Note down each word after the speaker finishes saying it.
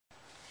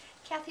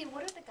Kathy,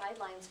 what are the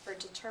guidelines for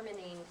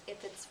determining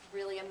if it's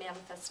really a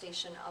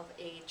manifestation of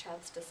a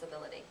child's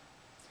disability?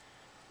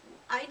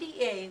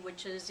 IDA,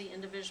 which is the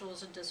Individuals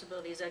with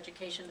Disabilities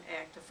Education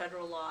Act, a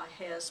federal law,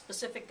 has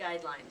specific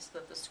guidelines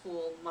that the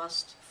school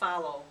must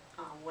follow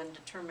when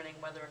determining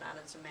whether or not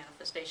it's a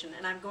manifestation.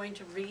 And I'm going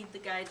to read the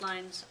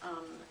guidelines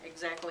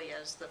exactly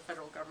as the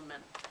federal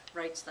government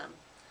writes them.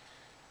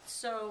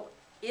 So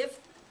if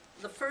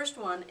the first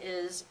one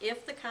is,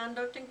 if the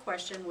conduct in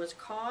question was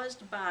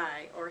caused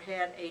by or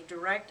had a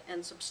direct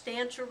and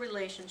substantial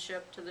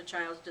relationship to the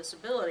child's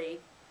disability,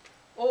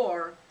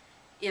 or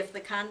if the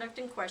conduct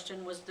in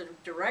question was the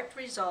direct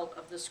result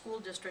of the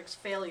school district's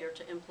failure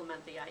to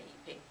implement the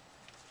IEP.